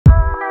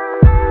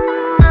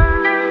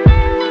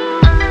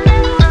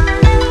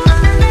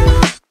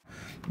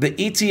The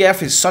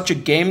ETF is such a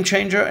game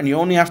changer, and you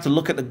only have to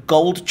look at the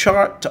gold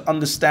chart to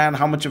understand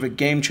how much of a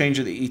game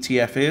changer the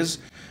ETF is.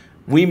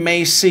 We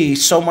may see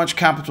so much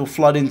capital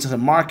flood into the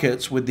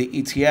markets with the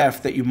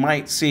ETF that you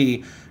might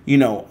see, you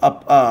know,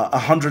 up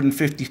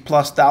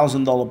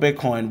 $150,000+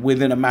 Bitcoin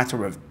within a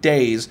matter of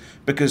days,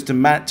 because to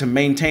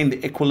maintain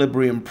the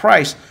equilibrium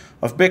price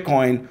of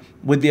Bitcoin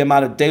with the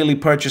amount of daily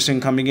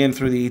purchasing coming in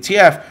through the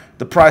ETF,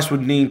 the price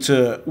would need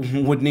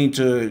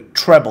to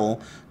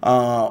treble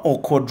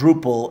or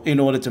quadruple in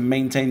order to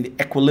maintain the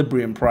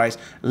equilibrium price,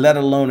 let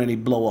alone any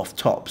blow off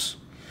tops.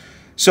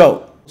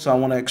 So I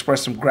want to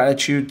express some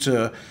gratitude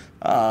to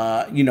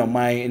you know,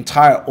 my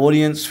entire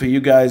audience, for you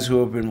guys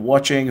who have been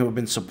watching, who have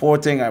been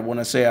supporting. I want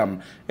to say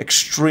I'm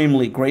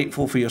extremely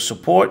grateful for your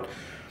support,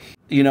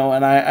 you know,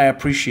 and I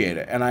appreciate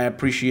it. And I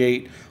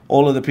appreciate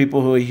all of the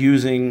people who are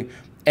using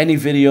any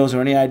videos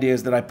or any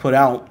ideas that I put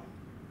out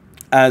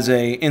as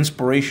a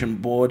inspiration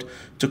board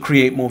to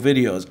create more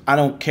videos. I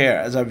don't care.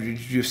 As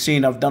you've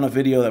seen, I've done a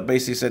video that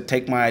basically said,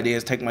 take my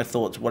ideas, take my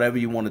thoughts, whatever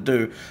you want to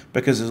do,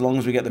 because as long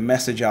as we get the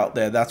message out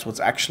there, that's what's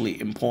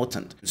actually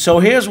important. So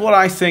here's what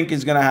I think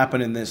is going to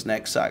happen in this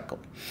next cycle.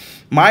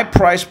 My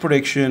price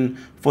prediction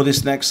for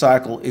this next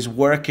cycle is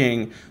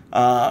working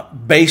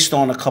based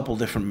on a couple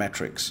different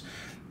metrics.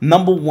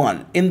 Number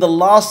one, in the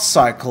last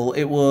cycle,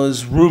 it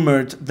was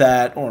rumored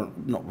that, or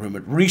not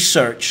rumored,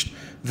 researched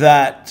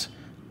that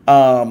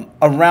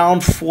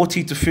around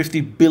 $40 to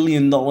 $50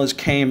 billion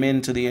came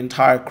into the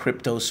entire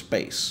crypto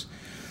space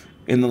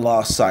in the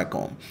last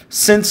cycle.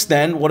 Since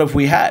then, what have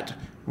we had?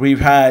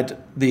 We've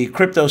had the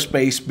crypto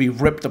space be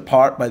ripped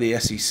apart by the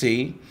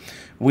SEC.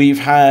 We've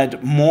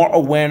had more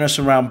awareness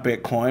around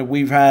Bitcoin.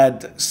 We've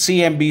had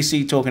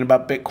CNBC talking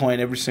about Bitcoin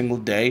every single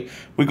day.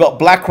 We've got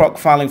BlackRock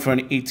filing for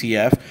an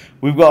ETF.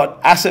 We've got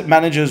asset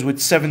managers with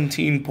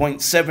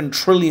 $17.7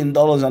 trillion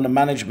under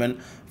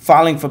management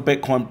filing for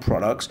Bitcoin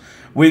products.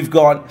 We've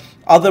got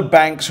other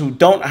banks who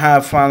don't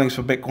have filings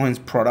for Bitcoin's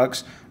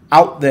products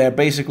out there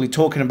basically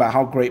talking about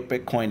how great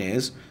Bitcoin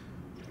is.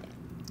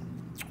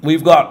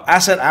 We've got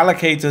asset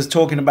allocators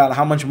talking about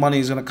how much money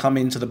is going to come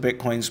into the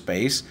Bitcoin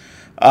space.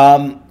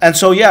 And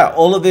so, yeah,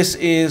 all of this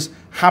is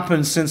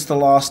happened since the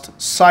last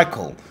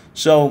cycle.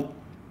 So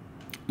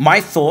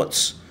my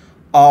thoughts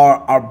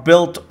are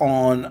built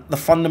on the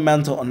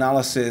fundamental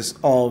analysis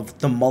of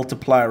the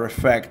multiplier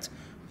effect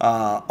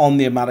on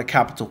the amount of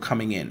capital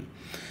coming in.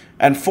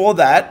 And for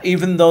that,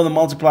 even though the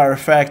multiplier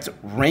effect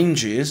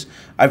ranges,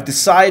 I've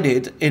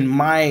decided in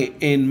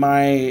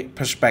my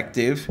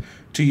perspective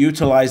to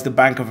utilize the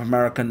Bank of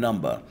America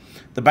number.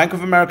 The Bank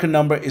of America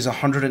number is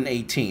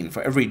 118.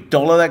 For every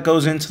dollar that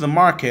goes into the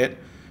market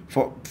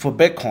for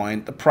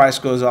Bitcoin, the price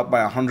goes up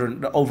by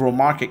 100, the overall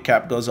market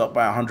cap goes up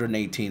by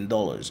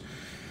 $118.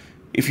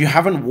 If you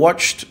haven't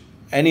watched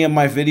any of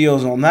my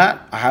videos on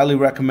that, I highly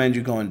recommend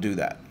you go and do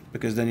that,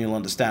 because then you'll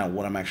understand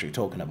what I'm actually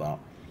talking about.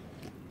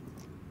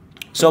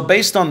 So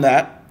based on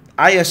that,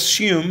 I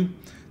assume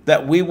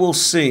that we will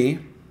see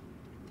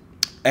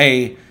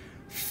a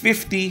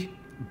 $50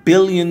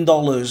 billion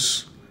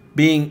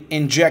being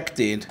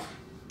injected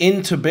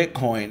into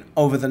Bitcoin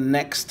over the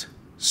next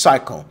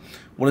cycle.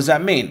 What does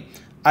that mean?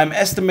 I'm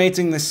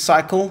estimating this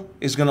cycle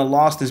is going to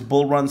last, this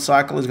bull run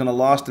cycle is going to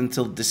last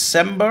until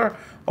December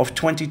of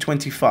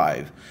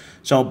 2025.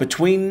 So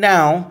between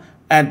now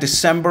and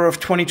December of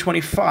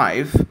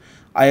 2025,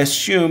 I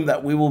assume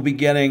that we will be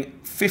getting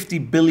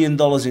 $50 billion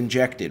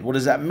injected. What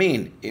does that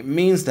mean? It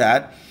means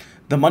that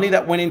the money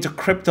that went into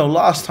crypto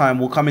last time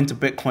will come into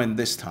Bitcoin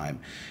this time.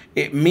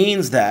 It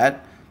means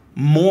that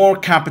more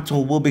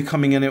capital will be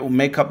coming in. It will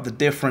make up the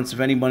difference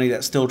of any money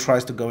that still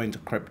tries to go into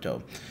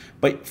crypto.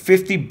 But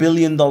 $50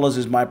 billion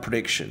is my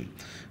prediction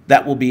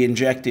that will be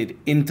injected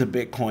into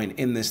Bitcoin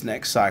in this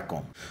next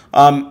cycle.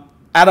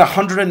 At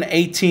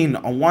 118,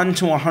 a 1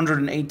 to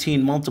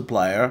 118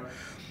 multiplier,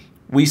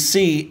 we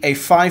see a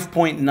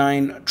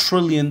 $5.9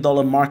 trillion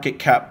market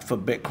cap for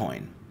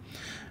Bitcoin.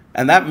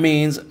 And that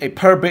means a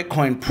per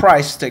Bitcoin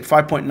price, take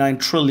 5.9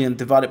 trillion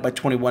divided by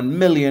 21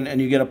 million,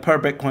 and you get a per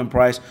Bitcoin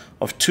price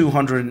of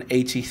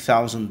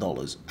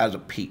 $280,000 as a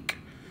peak.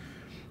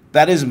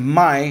 That is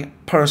my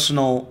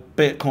personal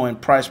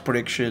Bitcoin price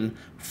prediction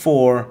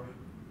for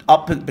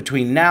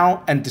between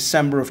now and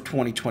December of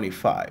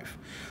 2025.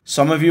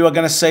 Some of you are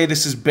going to say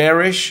this is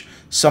bearish.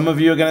 Some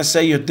of you are going to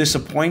say you're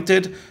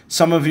disappointed.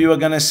 Some of you are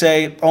going to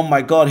say, oh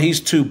my God, he's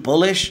too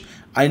bullish.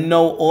 I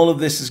know all of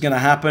this is going to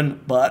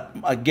happen, but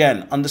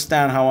again,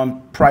 understand how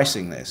I'm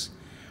pricing this.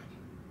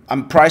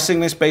 I'm pricing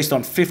this based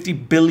on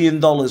 $50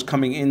 billion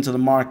coming into the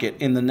market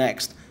in the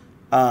next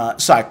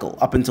cycle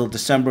up until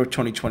December of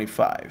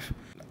 2025.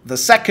 The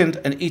second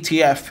an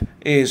ETF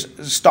is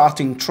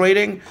starting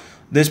trading,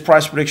 this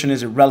price prediction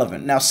is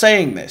irrelevant. Now,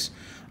 saying this,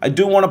 I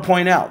do want to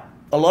point out,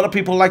 a lot of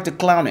people like to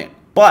clown it,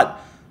 but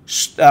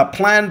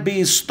Plan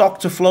B's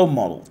stock-to-flow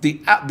model,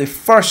 the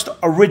first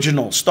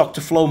original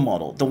stock-to-flow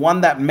model, the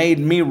one that made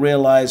me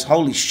realize,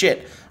 holy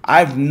shit,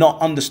 I've not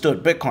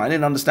understood Bitcoin. I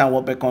didn't understand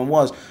what Bitcoin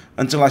was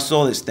until I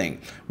saw this thing,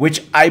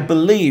 which I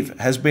believe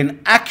has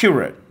been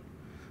accurate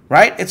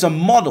right? It's a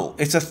model,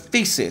 it's a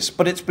thesis,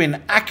 but it's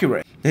been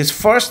accurate. His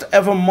first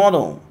ever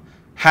model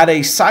had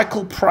a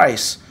cycle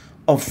price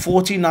of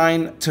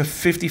 49 to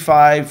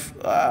 55,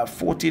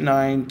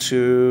 49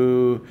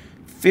 to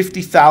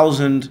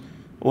 50,000,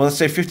 well, let's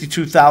say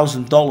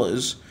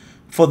 $52,000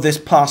 for this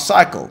past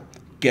cycle.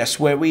 Guess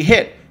where we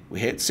hit?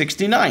 We hit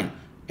 69.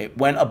 It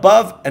went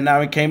above and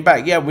now it came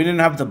back. Yeah, we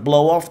didn't have the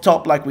blow off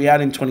top like we had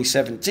in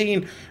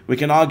 2017. We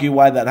can argue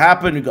why that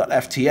happened. You got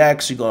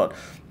FTX, you got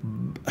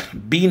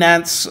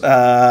Binance,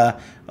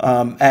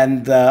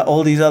 and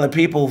all these other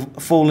people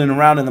fooling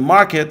around in the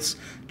markets.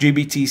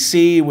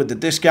 GBTC with the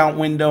discount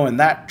window and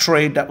that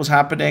trade that was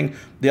happening,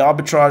 the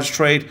arbitrage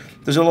trade.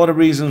 There's a lot of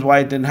reasons why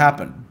it didn't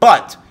happen.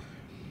 But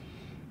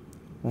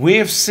we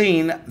have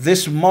seen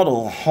this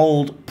model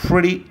hold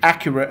pretty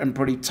accurate and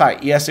pretty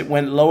tight. Yes, it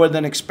went lower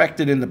than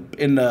expected in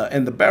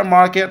the bear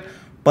market,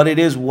 but it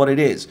is what it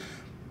is.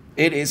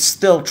 It is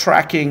still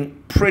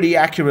tracking pretty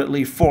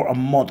accurately for a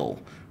model,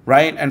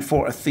 right? And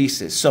for a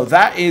thesis. So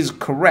that is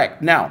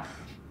correct. Now,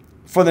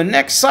 for the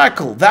next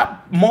cycle,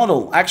 that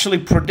model actually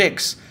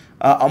predicts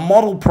a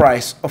model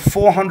price of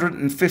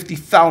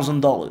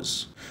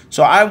 $450,000.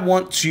 So I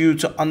want you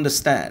to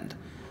understand,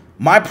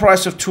 my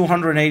price of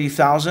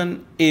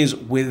 $280,000 is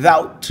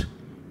without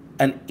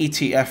an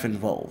ETF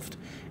involved.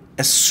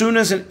 As soon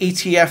as an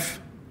ETF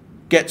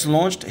gets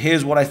launched,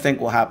 here's what I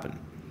think will happen.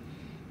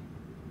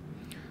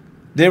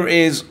 There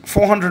is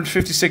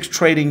 456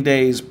 trading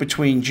days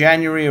between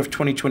January of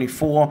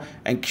 2024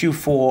 and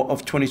Q4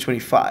 of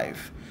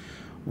 2025.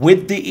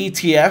 With the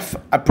ETF,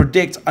 I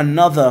predict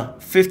another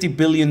 $50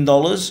 billion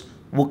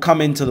will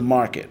come into the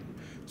market.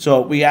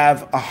 So we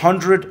have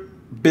 $100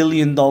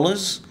 billion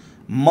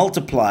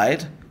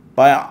multiplied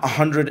by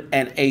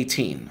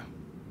 118,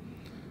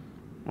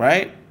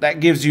 right? That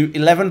gives you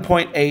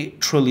 $11.8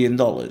 trillion.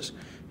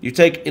 You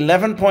take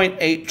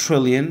 11.8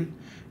 trillion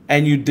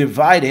and you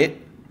divide it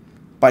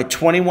by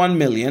 21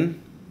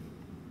 million,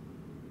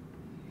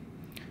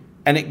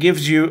 and it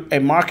gives you a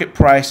market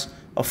price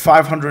of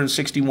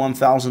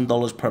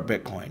 $561,000 per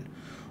Bitcoin.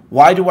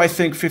 Why do I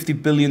think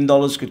 $50 billion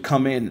could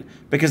come in?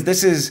 Because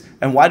this is,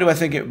 and why do I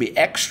think it would be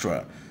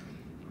extra?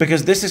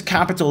 Because this is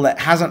capital that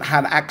hasn't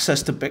had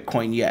access to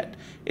Bitcoin yet.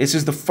 This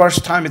is the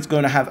first time it's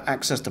going to have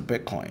access to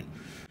Bitcoin.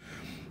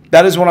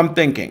 That is what I'm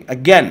thinking.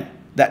 Again,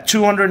 that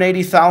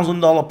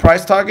 $280,000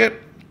 price target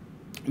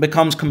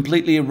becomes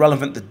completely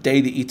irrelevant the day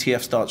the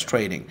ETF starts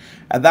trading.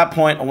 At that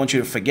point, I want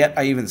you to forget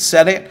I even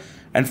said it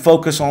and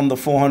focus on the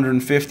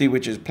 450,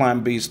 which is Plan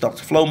B's stock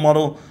to flow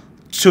model,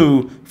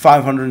 to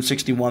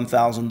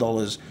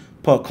 $561,000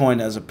 per coin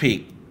as a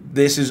peak.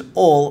 This is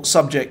all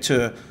subject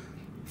to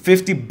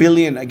 50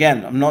 billion.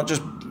 Again, I'm not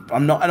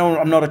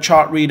a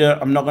chart reader.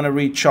 I'm not going to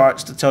read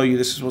charts to tell you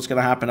this is what's going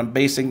to happen. I'm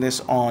basing this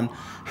on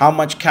how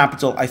much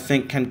capital I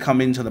think can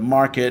come into the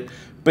market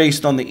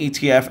based on the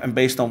ETF and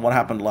based on what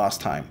happened last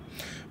time.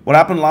 What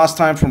happened last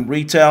time from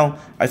retail,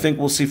 I think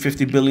we'll see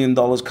 $50 billion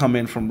come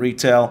in from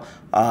retail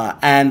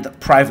and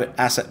private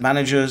asset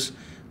managers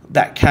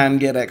that can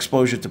get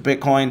exposure to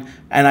Bitcoin.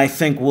 And I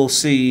think we'll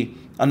see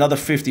another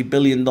 $50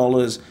 billion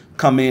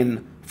come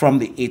in from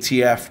the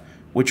ETF,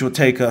 which will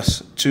take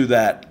us to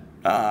that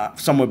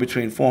somewhere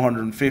between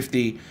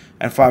 450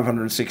 and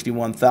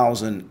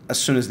 561,000 as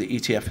soon as the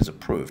ETF is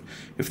approved.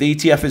 If the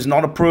ETF is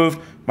not approved,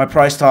 my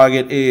price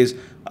target is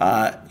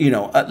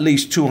at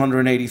least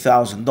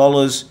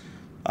 $280,000.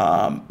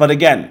 But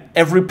again,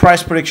 every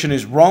price prediction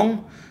is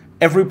wrong.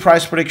 Every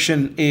price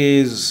prediction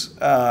is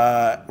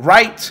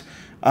right.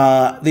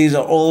 These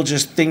are all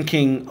just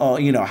thinking,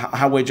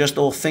 how we're just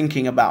all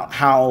thinking about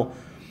how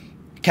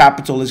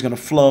capital is going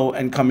to flow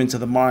and come into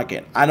the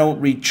market. I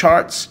don't read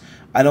charts.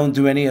 I don't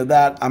do any of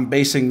that. I'm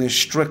basing this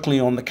strictly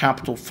on the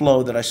capital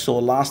flow that I saw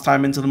last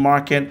time into the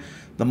market,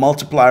 the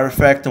multiplier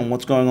effect on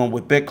what's going on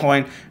with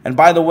Bitcoin. And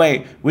by the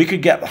way, we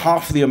could get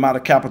half the amount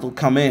of capital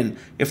come in.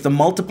 If the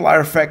multiplier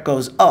effect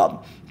goes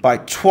up by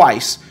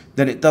twice,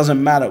 then it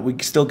doesn't matter. We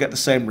still get the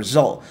same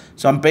result.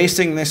 So I'm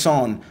basing this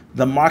on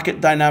the market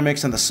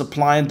dynamics and the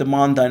supply and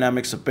demand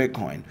dynamics of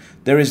Bitcoin.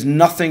 There is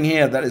nothing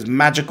here that is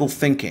magical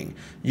thinking.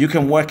 You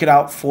can work it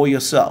out for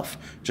yourself.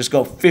 Just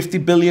go 50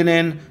 billion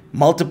in,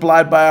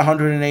 multiplied by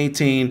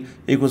 118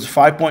 equals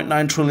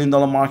 $5.9 trillion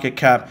market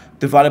cap,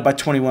 divided by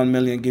 21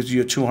 million gives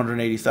you a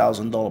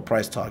 $280,000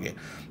 price target.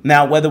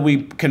 Now, whether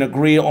we can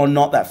agree or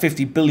not that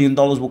 $50 billion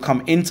will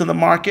come into the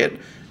market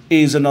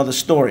is another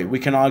story. We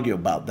can argue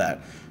about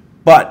that.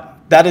 But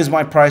that is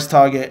my price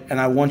target, and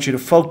I want you to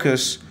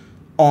focus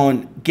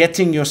on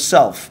getting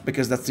yourself,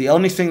 because that's the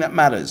only thing that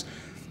matters.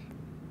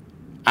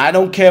 I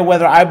don't care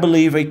whether I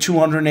believe a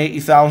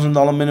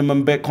 $280,000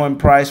 minimum Bitcoin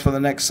price for the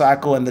next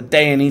cycle and the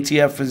day an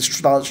ETF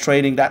starts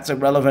trading, that's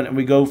irrelevant, and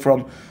we go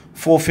from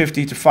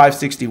 450 to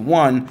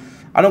 561.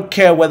 I don't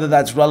care whether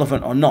that's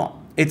relevant or not.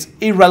 it's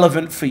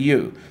irrelevant for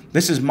you.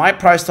 This is my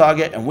price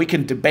target, and we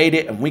can debate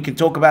it, and we can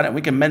talk about it, and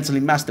we can mentally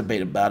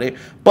masturbate about it.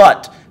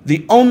 But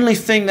the only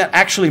thing that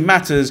actually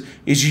matters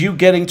is you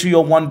getting to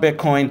your 1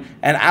 Bitcoin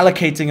and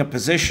allocating a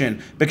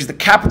position, because the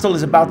capital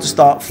is about to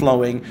start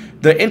flowing.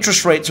 The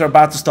interest rates are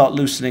about to start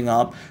loosening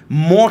up.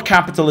 More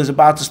capital is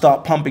about to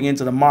start pumping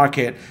into the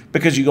market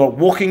because you're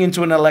walking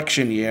into an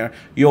election year.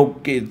 You're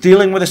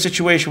dealing with a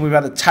situation. We've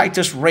had the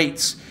tightest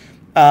rates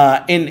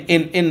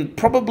in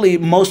probably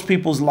most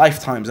people's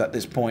lifetimes at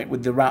this point,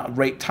 with the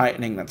rate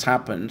tightening that's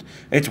happened.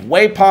 It's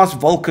way past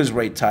Volcker's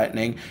rate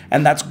tightening,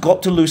 and that's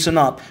got to loosen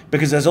up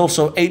because there's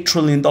also $8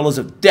 trillion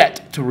of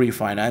debt to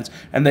refinance,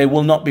 and they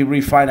will not be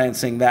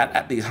refinancing that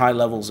at these high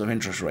levels of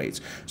interest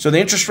rates. So the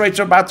interest rates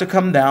are about to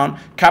come down.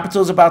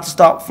 Capital is about to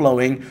start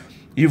flowing.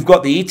 You've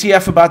got the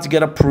ETF about to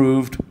get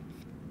approved.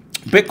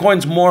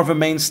 Bitcoin's more of a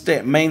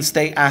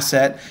mainstay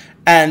asset,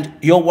 and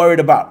you're worried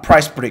about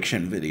price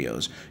prediction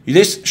videos.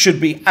 This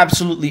should be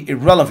absolutely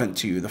irrelevant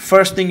to you. The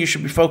first thing you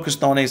should be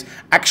focused on is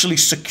actually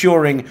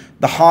securing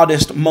the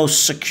hardest,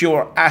 most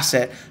secure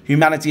asset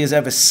humanity has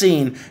ever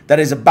seen, that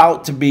is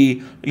about to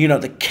be,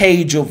 the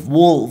cage of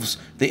wolves.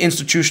 The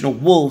institutional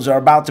wolves are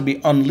about to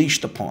be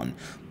unleashed upon.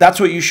 That's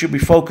what you should be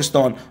focused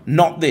on,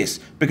 not this,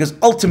 because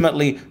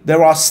ultimately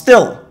there are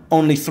still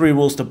only 3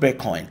 rules to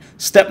Bitcoin.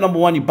 Step number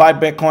 1, you buy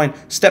Bitcoin.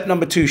 Step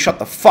number 2, shut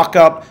the fuck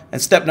up.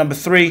 And step number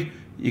 3,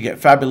 you get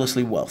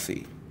fabulously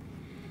wealthy.